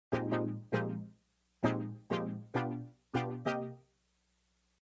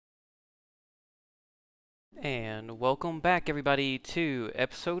And welcome back, everybody, to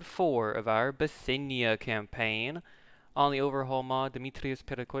episode 4 of our Bithynia campaign on the overhaul mod Demetrios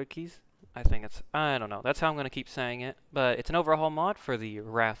I don't know, that's how I'm going to keep saying it. But it's an overhaul mod for the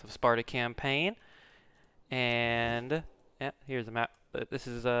Wrath of Sparta campaign. And, yeah, here's the map. This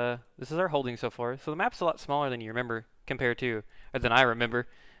is our holding so far. So the map's a lot smaller than you remember compared to, or than I remember.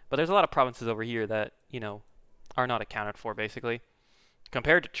 But there's a lot of provinces over here that, you know, are not accounted for, basically.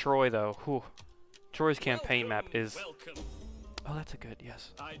 Compared to Troy, though, whew. Troy's campaign map is... Oh, that's a good,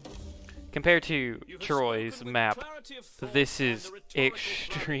 yes. Compared to Troy's map, this is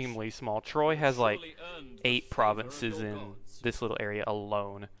extremely small. Troy has like 8 provinces in this little area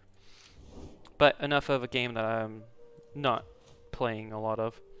alone. But enough of a game that I'm not playing a lot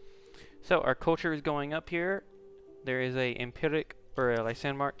of. So our culture is going up here. There is a Empiric or a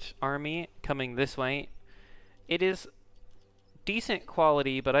Lysanmarch army coming this way. It is decent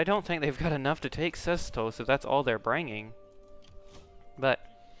quality, but I don't think they've got enough to take Sestos if that's all they're bringing. But,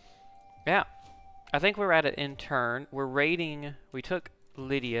 yeah. I think we're at it in turn. We're raiding... We took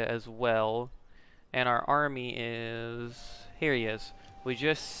Lydia as well. And our army is... Here he is. We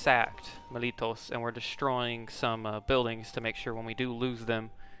just sacked Miletos, and we're destroying some buildings to make sure when we do lose them,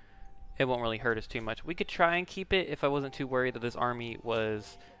 it won't really hurt us too much. We could try and keep it if I wasn't too worried that this army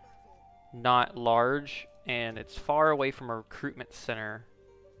was not large and it's far away from a recruitment center.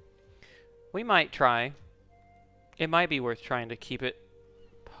 We might try. It might be worth trying to keep it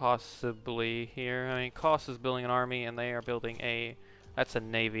possibly here. I mean, Kos is building an army and they are building a... That's a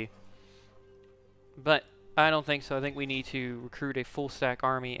navy. But I don't think so. I think we need to recruit a full stack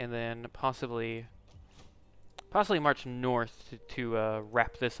army and then possibly march north to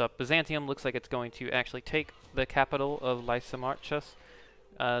wrap this up. Byzantium looks like it's going to actually take the capital of Lysamarchus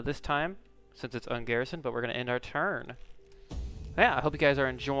this time, since it's ungarrisoned, but we're going to end our turn. Yeah, I hope you guys are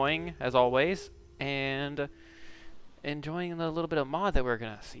enjoying, as always, and enjoying the little bit of mod that we're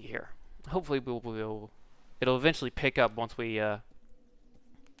going to see here. Hopefully it'll eventually pick up once we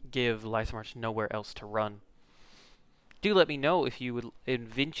give Lysamarch nowhere else to run. Do let me know if you would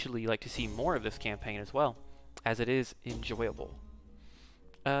eventually like to see more of this campaign as well, as it is enjoyable.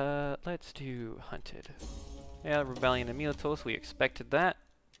 Let's do Hunted. Yeah, Rebellion in Miletos, we expected that.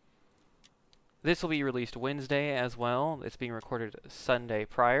 This will be released Wednesday as well. It's being recorded Sunday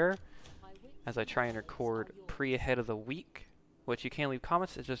prior, as I try and record ahead of the week, which you can leave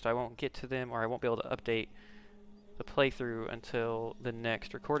comments. It's just I won't get to them, or I won't be able to update the playthrough until the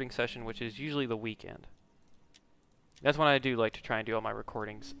next recording session, which is usually the weekend. That's when I do like to try and do all my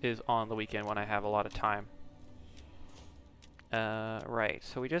recordings, is on the weekend when I have a lot of time. Right,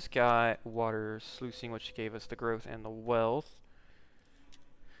 so we just got water sluicing, which gave us the growth and the wealth.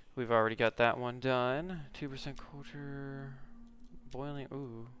 We've already got that one done. 2% culture. Boiling.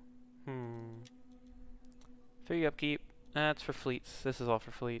 Ooh. 3 upkeep. That's for fleets. This is all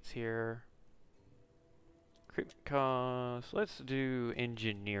for fleets here. Recruitment costs. Let's do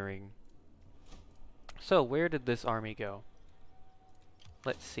engineering. So, where did this army go?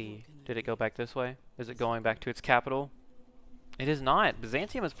 Let's see. Did it go back this way? Is it going back to its capital? It is not.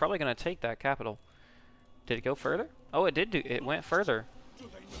 Byzantium is probably going to take that capital. Did it go further? Oh, it did. It went further.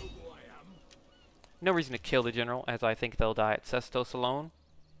 No reason to kill the general, as I think they'll die at Sestos alone.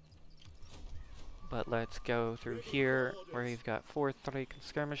 But let's go through here, where we've got 4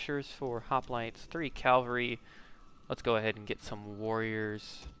 skirmishers, 4 hoplites, 3 cavalry. Let's go ahead and get some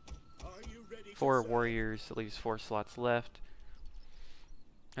warriors. 4 warriors, that leaves 4 slots left.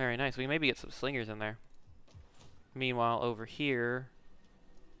 Very nice. We maybe get some slingers in there. Meanwhile, over here,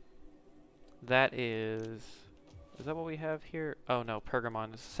 that is... Is that what we have here? Oh no,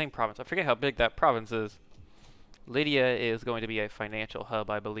 Pergamon is the same province. I forget how big that province is. Lydia is going to be a financial hub,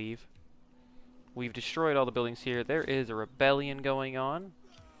 I believe. We've destroyed all the buildings here. There is a rebellion going on.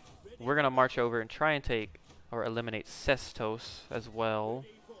 We're going to march over and try and take or eliminate Sestos as well.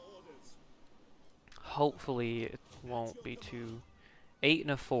 Hopefully it won't be too... 8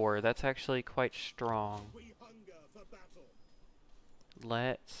 and a 4. That's actually quite strong.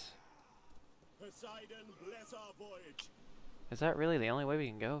 Let's... Is that really the only way we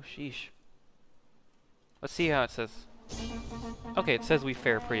can go? Sheesh. Let's see how it says. Okay, it says we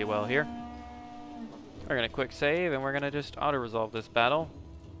fare pretty well here. We're going to quick save, and we're going to just auto-resolve this battle.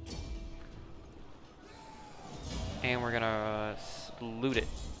 And we're going to loot it.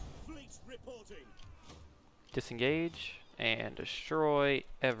 Disengage, and destroy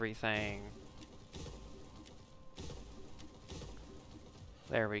everything.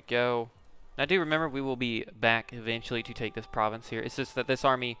 There we go. Now do remember, we will be back eventually to take this province here. It's just that this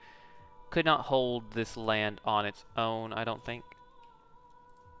army could not hold this land on its own, I don't think.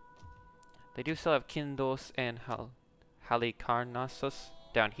 They do still have Kindos and Halicarnassus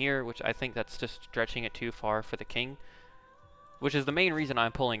down here, which I think that's just stretching it too far for the king. Which is the main reason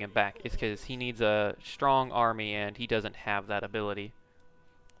I'm pulling him back, is because he needs a strong army and he doesn't have that ability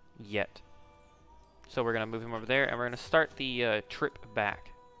yet. So we're going to move him over there and we're going to start the trip back.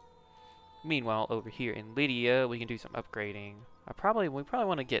 Meanwhile, over here in Lydia, we can do some upgrading. We probably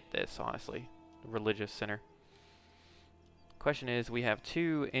want to get this, honestly. The religious center. Question is, we have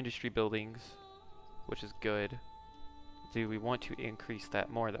 2 industry buildings, which is good. Do we want to increase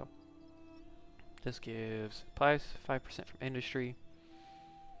that more, though? This gives applies 5% from industry.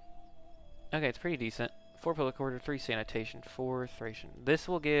 Okay, it's pretty decent. 4 public order, 3 sanitation, 4 thration. This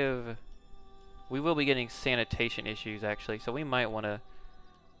will give... We will be getting sanitation issues, actually, so we might want to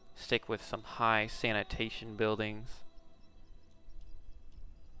stick with some high sanitation buildings.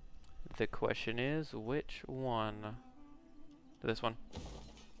 The question is, which one? This one.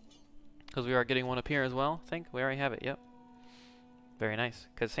 Because we are getting one up here as well, I think. We already have it, yep. Very nice.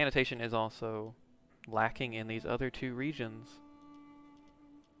 Because sanitation is also lacking in these other 2 regions.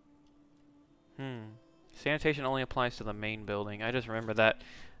 Sanitation only applies to the main building. I just remember that.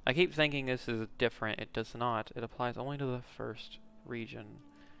 I keep thinking this is different. It does not. It applies only to the first region.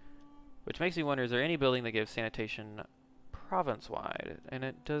 Which makes me wonder, is there any building that gives sanitation province-wide? And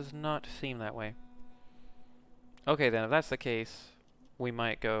it does not seem that way. Okay then, if that's the case, we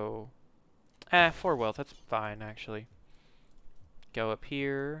might go... 4 wealth, that's fine actually. Go up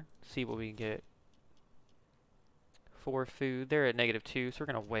here, see what we can get. 4 food, they're at -2, so we're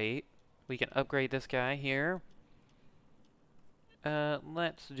gonna wait. We can upgrade this guy here.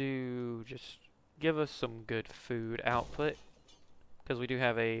 Let's do, just give us some good food output. Because we do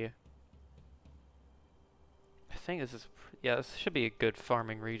have a... I think this is, yeah, this should be a good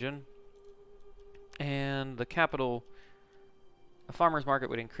farming region. And the capital, a farmer's market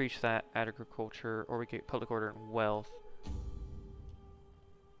would increase that agriculture, or we get public order and wealth.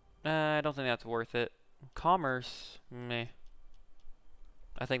 I don't think that's worth it. Commerce, meh.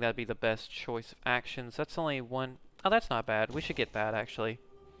 I think that'd be the best choice of actions. That's only 1. Oh, that's not bad. We should get that, actually.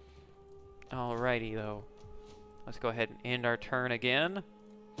 Alrighty, though. Let's go ahead and end our turn again.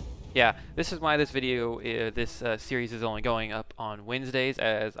 Yeah, this is why this video, this series is only going up on Wednesdays,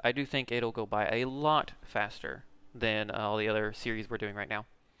 as I do think it'll go by a lot faster than all the other series we're doing right now.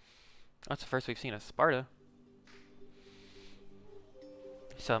 That's the first we've seen of Sparta.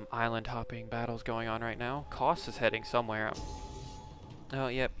 Some island hopping battles going on right now. Kos is heading somewhere. Oh,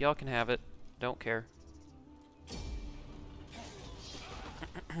 yep, y'all can have it. Don't care.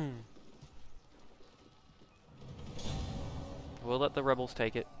 We'll let the rebels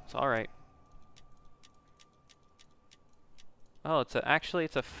take it. It's alright. Oh, it's actually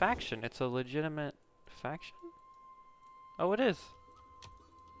it's a faction. It's a legitimate faction? Oh, it is.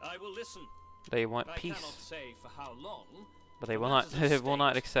 I will listen. They want peace. I cannot say for how long, but they will not they will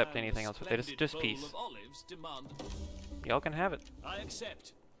not accept anything else with it. Just peace. Y'all can have it. I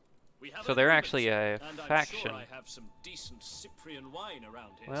accept. So they're actually a faction. I have some decent Cyprian wine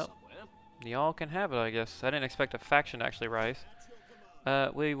around here well, somewhere. Y'all can have it, I guess. I didn't expect a faction to actually rise.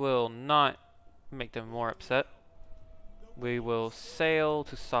 We will not make them more upset. We will sail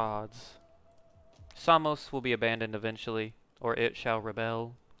to Sods. Samos will be abandoned eventually, or it shall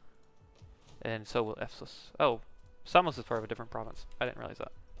rebel. And so will Ephesus. Oh, Samos is part of a different province. I didn't realize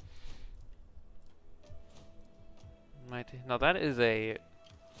that. Now that is a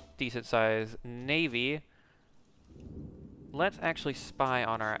decent sized navy. Let's actually spy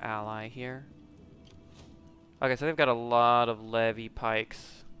on our ally here. Okay, so they've got a lot of levy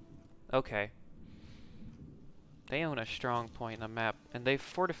pikes. Okay. They own a strong point in the map, and they've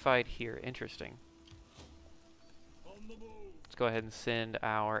fortified here. Interesting. Let's go ahead and send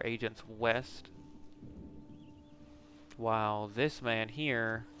our agents west. While this man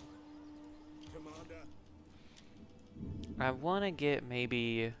here... I want to get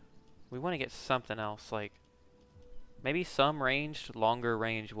maybe... We want to get something else, like... Maybe some ranged, longer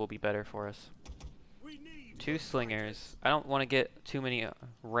range will be better for us. 2 slingers. I don't want to get too many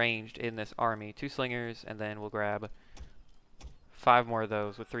ranged in this army. 2 slingers, and then we'll grab 5 more of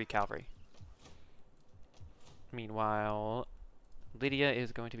those with 3 cavalry. Meanwhile, Lydia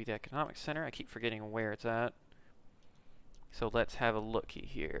is going to be the economic center. I keep forgetting where it's at. So let's have a looky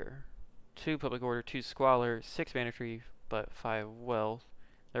here. 2 public order, 2 squalor, 6 banditry, but 5 wealth.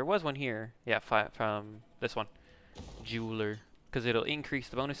 There was one here. Yeah, 5 from this one. Jeweler. Because it'll increase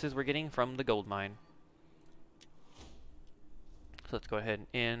the bonuses we're getting from the gold mine. So let's go ahead and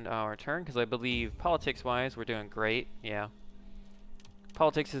end our turn, because I believe politics-wise we're doing great. Yeah.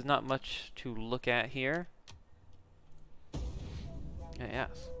 Politics is not much to look at here.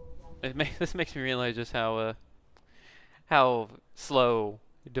 Yes. This makes me realize just how slow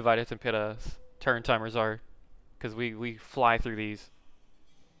Divided and Pitta's turn timers are, because we fly through these.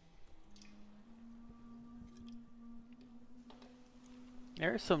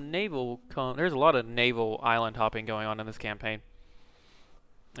 There's there's a lot of naval island hopping going on in this campaign,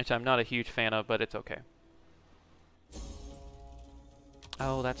 which I'm not a huge fan of, but it's okay.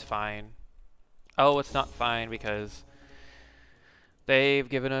 Oh, that's fine. Oh, it's not fine because they've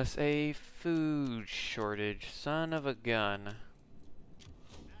given us a food shortage. Son of a gun.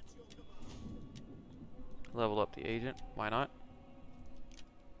 Level up the agent. Why not?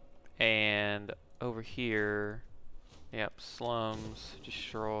 And over here, yep, slums,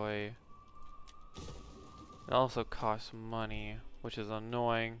 destroy. It also costs money, which is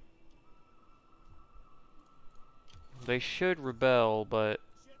annoying. They should rebel, but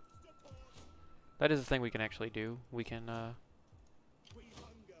that is the thing we can actually do. We can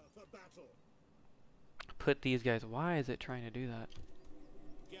put these guys. Why is it trying to do that?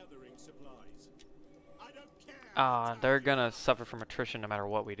 Ah, they're gonna suffer from attrition no matter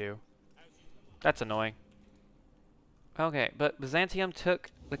what we do. That's annoying. Okay, but Byzantium took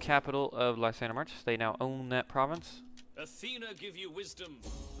the capital of Lysander March. They now own that province. Athena give you wisdom.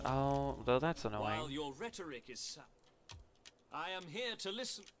 Oh, though that's annoying. While your rhetoric is sound, I am here to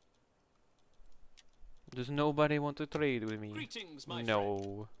listen. Does nobody want to trade with me? Greetings, my friend.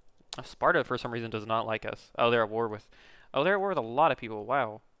 No. Sparta, for some reason, does not like us. Oh, they're at war with... Oh, they're at war with a lot of people.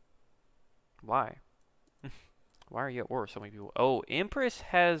 Wow. Why? Why are you at war with so many people? Oh, Empress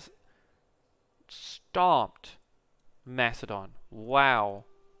has stomped Macedon. Wow.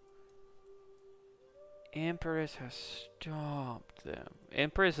 Empress has stomped them.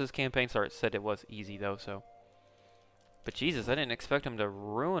 Empress's campaign start said it was easy, though, so... But Jesus, I didn't expect him to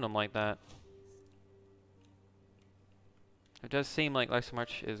ruin them like that. It does seem like Lysander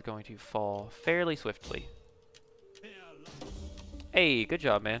March is going to fall fairly swiftly. Hey, good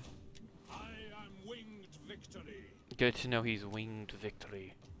job, man. I am winged victory. Good to know he's winged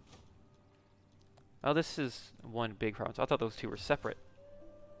victory. Oh, this is one big province. I thought those two were separate.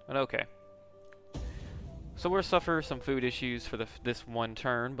 But okay. So we'll suffer some food issues for this one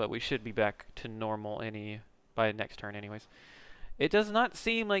turn, but we should be back to normal by next turn anyways. It does not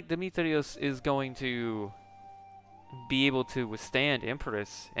seem like demetrios is going to be able to withstand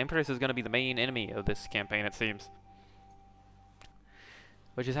Empress. Empress is going to be the main enemy of this campaign, it seems.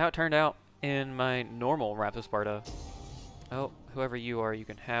 Which is how it turned out in my normal Wrath of Sparta. Oh, whoever you are, you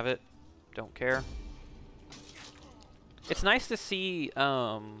can have it. Don't care. It's nice to see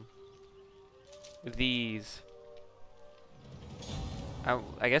these,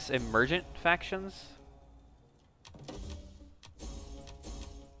 I guess, emergent factions.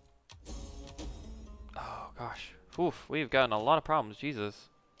 Oh gosh, oof, we've gotten a lot of problems. Jesus.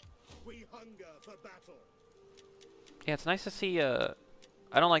 We hunger for battle. Yeah, it's nice to see. I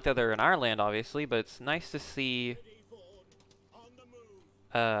don't like that they're in our land, obviously, but it's nice to see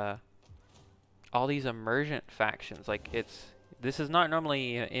all these emergent factions. Like this is not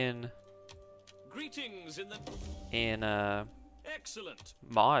normally in Greetings excellent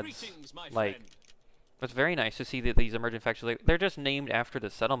mods. Greetings, my Like friend. it's very nice to see that these emergent factions, like, they're just named after the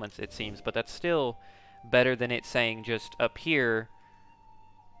settlements, it seems, but that's still better than it saying just up here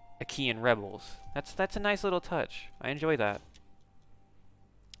Achaean rebels. That's a nice little touch. I enjoy that.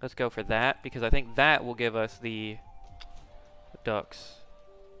 Let's go for that, because I think that will give us the ducks.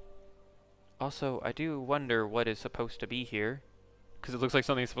 Also, I do wonder what is supposed to be here, because it looks like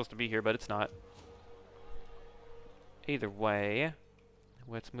something's supposed to be here, but it's not. Either way,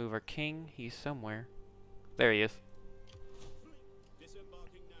 let's move our king. He's somewhere. There he is.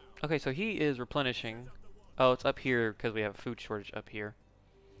 Okay, so he is replenishing. Oh, it's up here because we have a food shortage up here.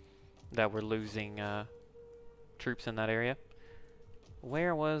 That we're losing troops in that area.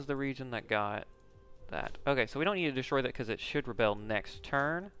 Where was the region that got that? Okay, so we don't need to destroy that because it should rebel next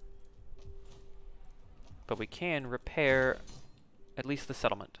turn. But we can repair at least the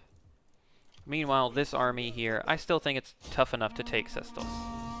settlement. Meanwhile, this army here, I still think it's tough enough to take Sestos.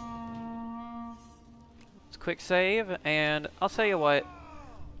 Let's quick save, and I'll tell you what.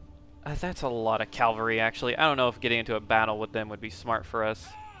 That's a lot of cavalry, actually. I don't know if getting into a battle with them would be smart for us.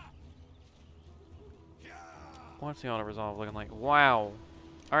 What's the auto resolve looking like? Wow.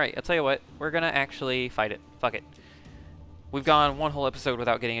 Alright, I'll tell you what. We're gonna actually fight it. Fuck it. We've gone one whole episode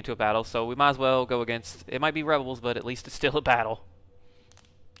without getting into a battle, so we might as well go against... It might be rebels, but at least it's still a battle.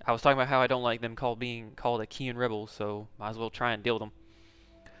 I was talking about how I don't like them being called Achaean rebels, so might as well try and deal with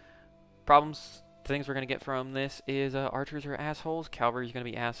them. Things we're going to get from this is archers are assholes, cavalry's going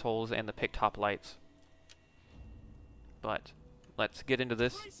to be assholes, and the picked hoplites. But let's get into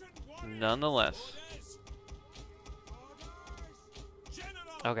this. nonetheless.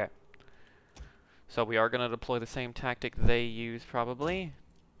 Okay. So we are going to deploy the same tactic they use, probably.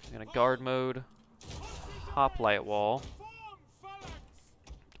 I'm going to guard mode, hoplite wall.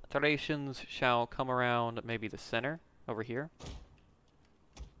 Thracians shall come around maybe the center, over here.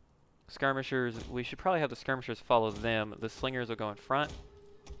 Skirmishers, we should probably have the skirmishers follow them. The slingers will go in front.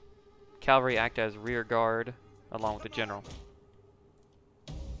 Cavalry act as rear guard, along with the general.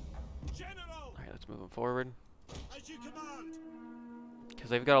 Alright, let's move them forward. Because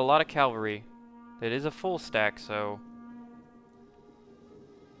they've got a lot of cavalry. It is a full stack, so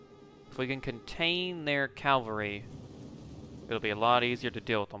if we can contain their cavalry, it'll be a lot easier to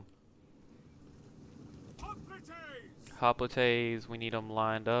deal with them. Hoplites, we need them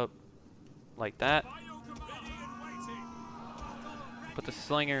lined up like that. Put the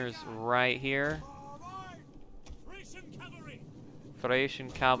slingers right here. Thracian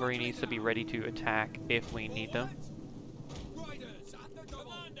cavalry needs to be ready to attack if we need them.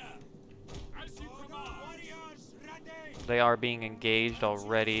 They are being engaged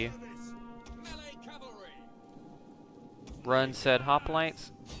already. Run said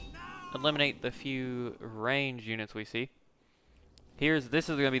hoplites. Eliminate the few range units we see. This is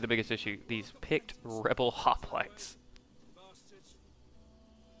going to be the biggest issue. These picked rebel hoplites.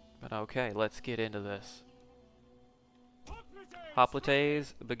 But okay, let's get into this.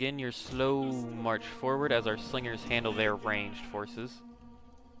 Hoplites, begin your slow march forward as our slingers handle their ranged forces.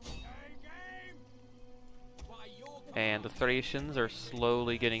 And the Thracians are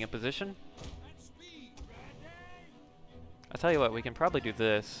slowly getting in position. I'll tell you what, we can probably do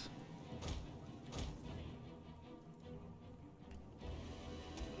this.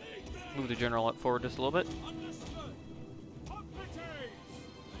 Move the general up forward just a little bit.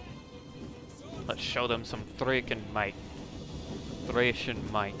 Let's show them some Thracian might. Thracian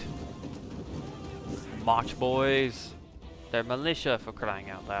might. March, boys. They're militia, for crying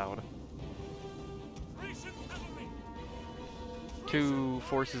out loud. Two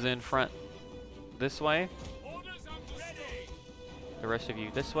forces in front this way. The rest of you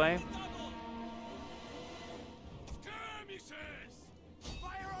this way.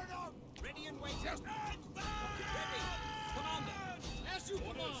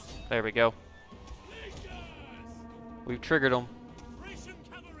 There we go. We've triggered them.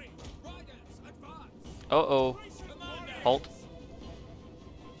 Uh-oh. Halt.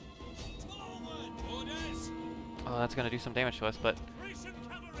 Oh, that's going to do some damage to us, but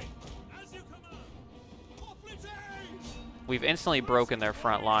we've instantly broken their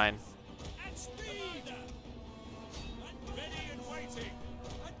front line.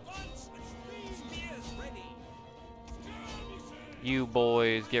 You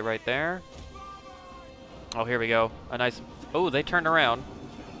boys get right there. Oh, here we go. A nice... Oh, they turned around.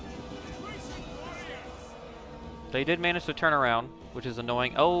 They did manage to turn around, which is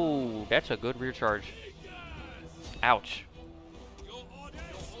annoying. Oh, that's a good rear charge. Ouch.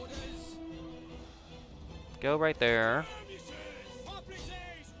 Go right there.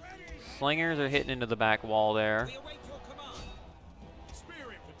 Slingers are hitting into the back wall there.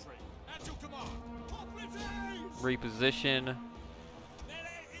 Reposition.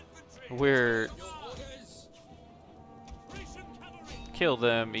 We're... Kill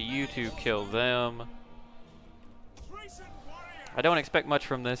them. You two kill them. I don't expect much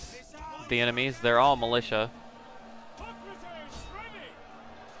from this. The enemies, they're all militia.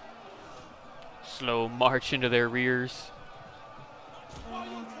 Slow march into their rears.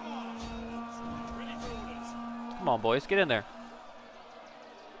 Come on, boys, get in there.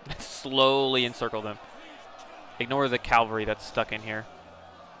 Slowly encircle them. Ignore the cavalry that's stuck in here.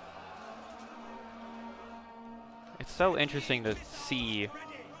 It's so interesting to see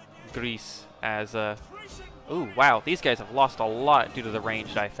Greece as a... Ooh, wow, these guys have lost a lot due to the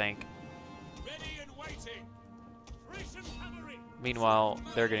ranged, I think. Meanwhile,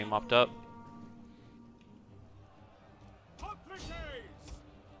 they're getting mopped up.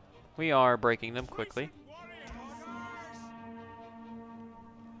 We are breaking them quickly.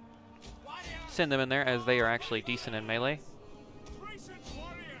 Send them in there as they are actually decent in melee.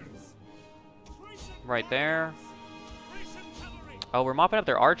 Right there. Oh, we're mopping up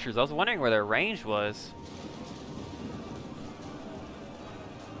their archers. I was wondering where their range was.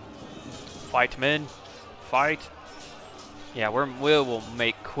 Fight, men. Fight. Yeah, we'll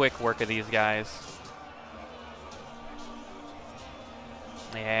make quick work of these guys.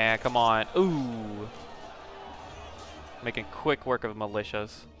 Yeah, come on. Ooh. Making quick work of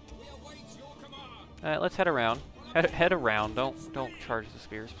militias. Let's head around. Head around. Don't charge the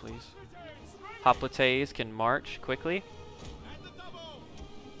spears, please. Hoplites can march quickly.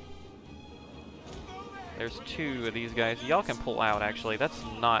 There's 2 of these guys. Y'all can pull out, actually. That's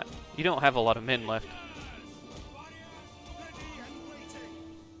not... You don't have a lot of men left.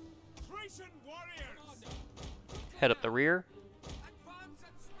 Head up the rear.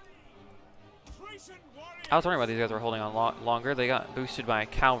 I was wondering why these guys were holding on longer. They got boosted by a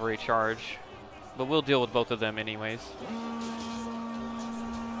cavalry charge. But we'll deal with both of them anyways.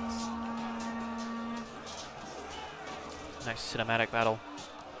 Nice cinematic battle.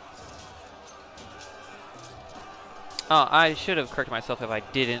 Oh, I should have corrected myself if I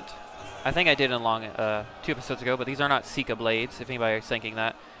didn't. I think I did in 2 episodes ago, but these are not Sika blades, if anybody is thinking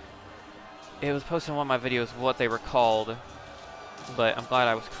that. It was posted in one of my videos what they were called, but I'm glad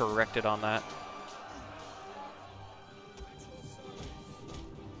I was corrected on that.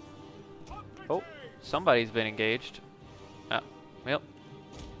 Oh, somebody's been engaged. Well.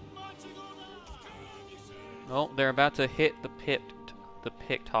 Oh, they're about to hit the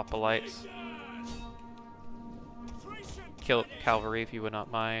picked hoplites. Kill cavalry if you would not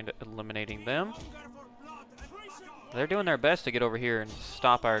mind eliminating them. They're doing their best to get over here and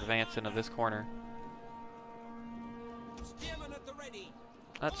stop our advance into this corner.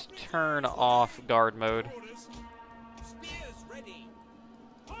 Let's turn off guard mode.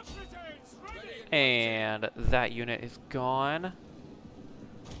 And that unit is gone.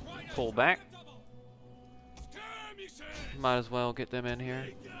 Pull back. Might as well get them in here.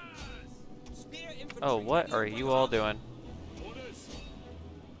 Oh, what are you all doing?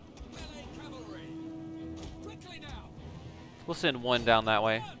 We'll send 1 down that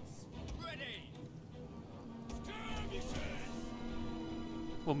way.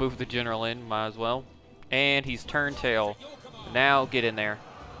 We'll move the general in, might as well. And he's turned tail. Now get in there.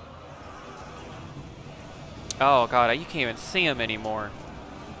 Oh god, you can't even see him anymore.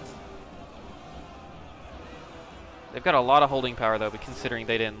 They've got a lot of holding power though, but considering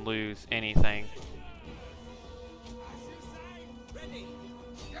they didn't lose anything.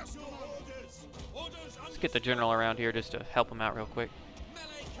 Let's get the general around here just to help him out real quick.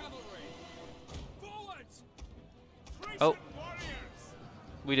 Oh.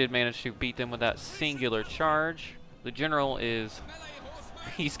 We did manage to beat them with that singular charge. The general is...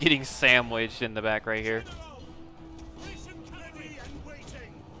 He's getting sandwiched in the back right here.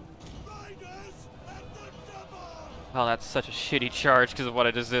 Oh, that's such a shitty charge because of what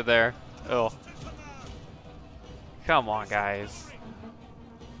I just did there. Oh. Come on, guys.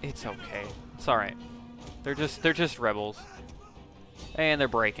 It's okay. It's alright. They're just rebels. And they're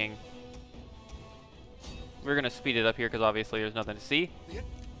breaking. We're gonna speed it up here because obviously there's nothing to see.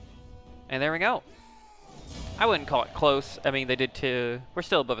 And there we go. I wouldn't call it close. I mean, they did we're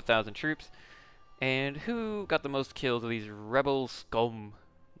still above 1,000 troops. And who got the most kills of these rebel scum?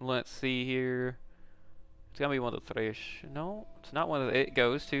 Let's see here. It's gonna be one of the Thresh. No, it's not one of the... It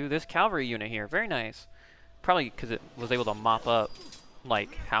goes to this cavalry unit here. Very nice. Probably because it was able to mop up,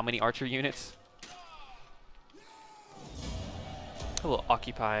 like, how many archer units? A little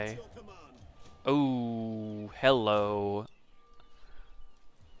occupy. Oh, hello.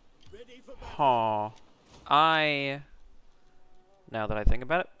 Huh. Now that I think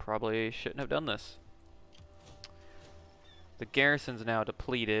about it, probably shouldn't have done this. The garrison's now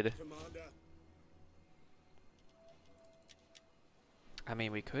depleted. I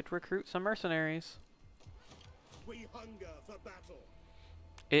mean, we could recruit some mercenaries. We hunger for battle.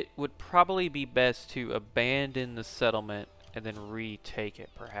 It would probably be best to abandon the settlement and then retake it,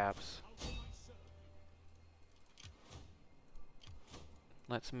 perhaps.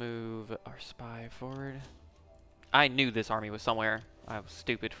 Let's move our spy forward. I knew this army was somewhere. I was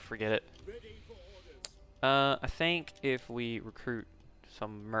stupid to forget it. I think if we recruit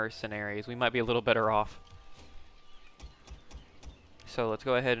some mercenaries, we might be a little better off. So let's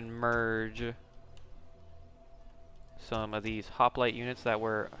go ahead and merge some of these hoplite units that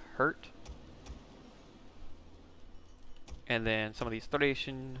were hurt. And then some of these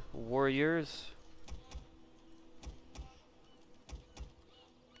Thracian warriors.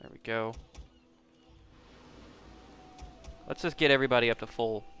 There we go. Let's just get everybody up to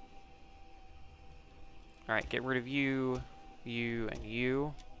full. Alright, get rid of you, you, and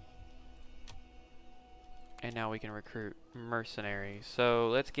you. And now we can recruit mercenaries. So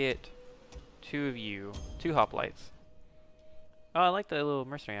let's get 2 of you. 2 hoplites. Oh, I like the little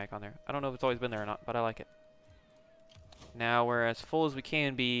mercenary icon there. I don't know if it's always been there or not, but I like it. Now we're as full as we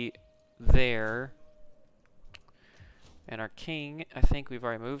can be there. And our king, I think we've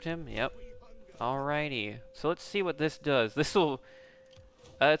already moved him. Yep. Alrighty. So let's see what this does. This will...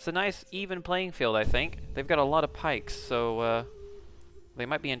 it's a nice even playing field, I think. They've got a lot of pikes, so they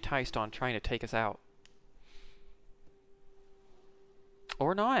might be enticed on trying to take us out.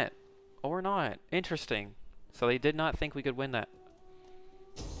 Or not. Or not. Interesting. So they did not think we could win that.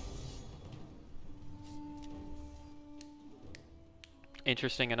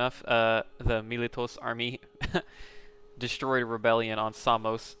 Interesting enough, the Miletos army destroyed a rebellion on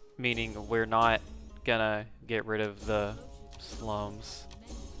Samos, meaning we're not gonna get rid of the slums.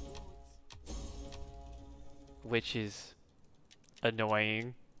 Which is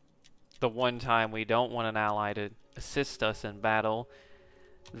annoying. The one time we don't want an ally to assist us in battle,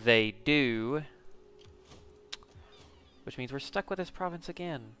 they do. Which means we're stuck with this province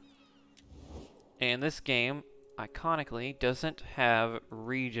again. And this game, iconically, doesn't have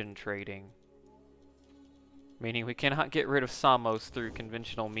region trading. Meaning we cannot get rid of Samos through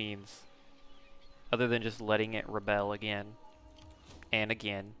conventional means. Other than just letting it rebel again. And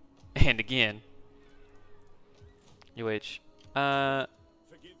again. And again. Which, as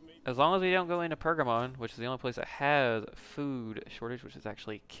long as we don't go into Pergamon, which is the only place that has food shortage, which is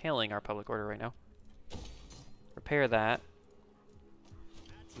actually killing our public order right now. Repair that.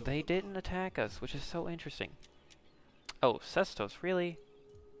 They didn't attack us, which is so interesting. Oh, Sestos, really?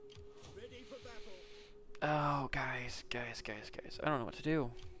 Oh, guys. I don't know what to do.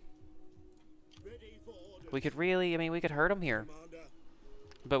 We could really, I mean, we could hurt them here.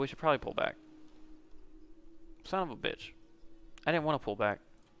 But we should probably pull back. Son of a bitch. I didn't want to pull back.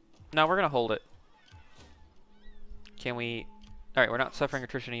 No, we're going to hold it. Can we... Alright, we're not suffering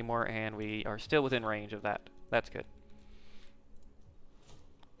attrition anymore, and we are still within range of that. That's good.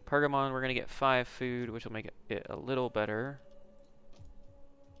 Pergamon, we're going to get 5 food, which will make it a little better.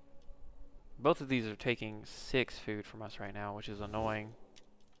 Both of these are taking 6 food from us right now, which is annoying.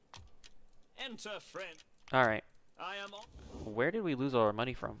 Enter, friend. Alright. I am Where did we lose all our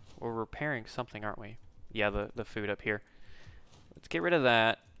money from? We're repairing something, aren't we? Yeah, the food up here. Let's get rid of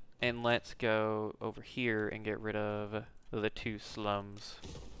that, and let's go over here and get rid of the 2 slums.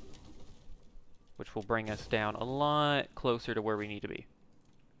 Which will bring us down a lot closer to where we need to be.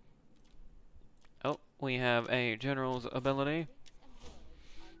 Oh, we have a general's ability.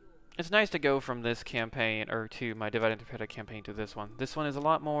 It's nice to go from this campaign, or to my Divide and Interpret campaign, to this one. This one is a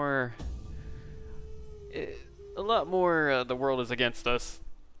lot more... the world is against us.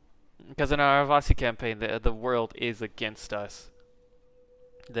 Because in our Avasi campaign, the world is against us.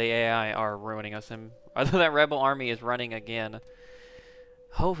 The AI are ruining us, and although that rebel army is running again,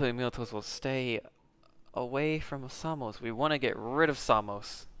 hopefully Miletos will stay away from Samos. We want to get rid of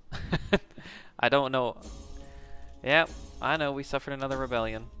Samos. I don't know. Yep, I know, we suffered another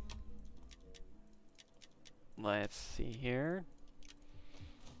rebellion. Let's see here.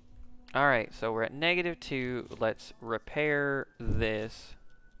 Alright, so we're at -2. Let's repair this.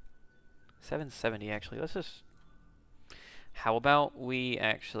 770 actually. Let's just... How about we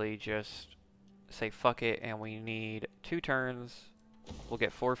actually just say fuck it, and we need 2 turns. We'll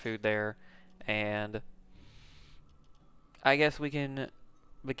get 4 food there, and I guess we can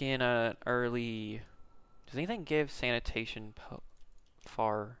begin an early... Does anything give sanitation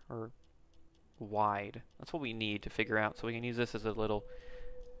far or wide? That's what we need to figure out, so we can use this as a little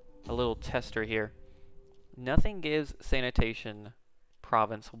tester here. Nothing gives sanitation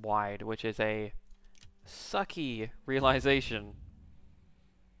province wide, which is a sucky realization.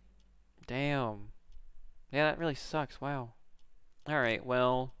 Damn. Yeah, that really sucks. Wow. Alright,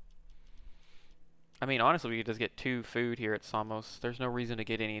 well, I mean, honestly, we could just get 2 food here at Samos. There's no reason to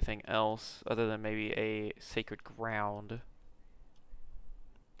get anything else other than maybe a sacred ground.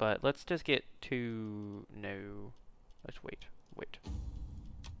 But let's just get 2... No. Let's wait.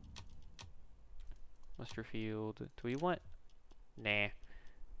 Musterfield. Do we want... Nah.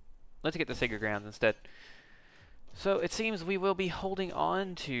 Let's get the sacred grounds instead. So it seems we will be holding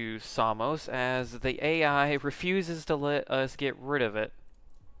on to Samos as the AI refuses to let us get rid of it.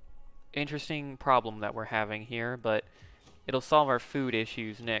 Interesting problem that we're having here, but it'll solve our food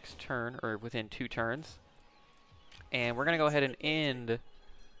issues next turn, or within 2 turns. And we're going to go ahead and end...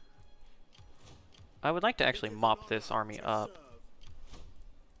 I would like to actually mop this army up.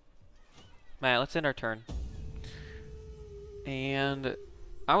 Man, let's end our turn. And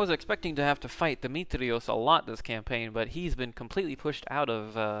I was expecting to have to fight Demetrios a lot this campaign, but he's been completely pushed out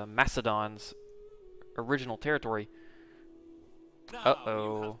of Macedon's original territory.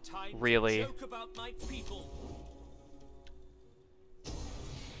 Uh-oh. Really?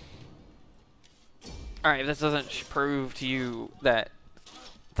 Alright, if this doesn't prove to you that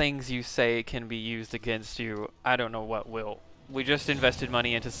things you say can be used against you, I don't know what will. We just invested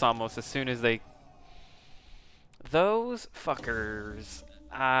money into Samos as soon as they... Those fuckers.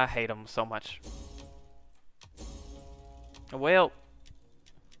 I hate them so much. Well,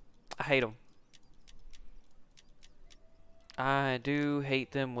 I hate them. I do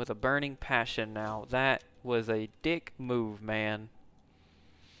hate them with a burning passion now. That was a dick move, man.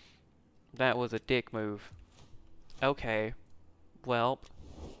 That was a dick move. Okay. Well,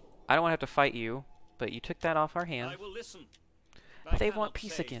 I don't want to have to fight you, but you took that off our hands. I will listen. I They cannot want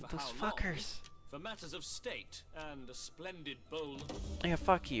peace say again, for those how long. fuckers. For matters of state and a splendid bowl. Yeah,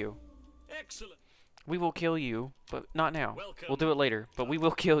 fuck you. Excellent. We will kill you, but not now. Welcome. We'll do it later, but we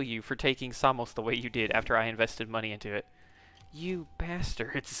will kill you for taking Samos the way you did after I invested money into it. You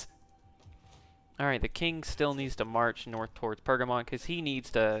bastards. Alright, the king still needs to march north towards Pergamon because he needs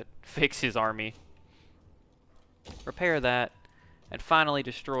to fix his army. Repair that, and finally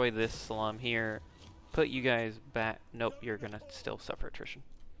destroy this slum here. Put you guys back. Nope, you're gonna still suffer attrition.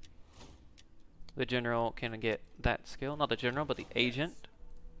 The general can get that skill. Not the general, but the agent.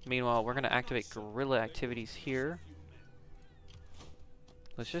 Meanwhile, we're gonna activate guerrilla activities here.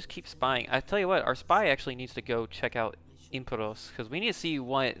 Let's just keep spying. I tell you what, our spy actually needs to go check out Imperos, because we need to see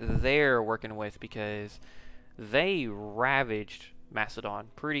what they're working with, because they ravaged Macedon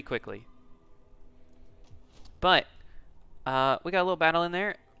pretty quickly. But we got a little battle in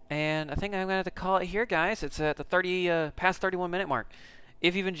there, and I think I'm gonna have to call it here, guys. It's at the past 31-minute mark.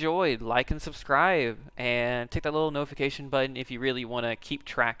 If you've enjoyed, like and subscribe, and tick that little notification button if you really want to keep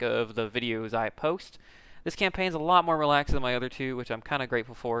track of the videos I post. This campaign's a lot more relaxed than my other two, which I'm kind of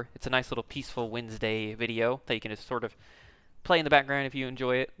grateful for. It's a nice little peaceful Wednesday video that you can just sort of play in the background if you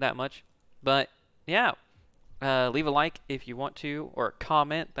enjoy it that much. But yeah, leave a like if you want to, or a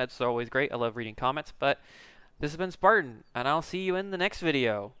comment. That's always great. I love reading comments. But this has been Spartan, and I'll see you in the next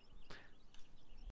video.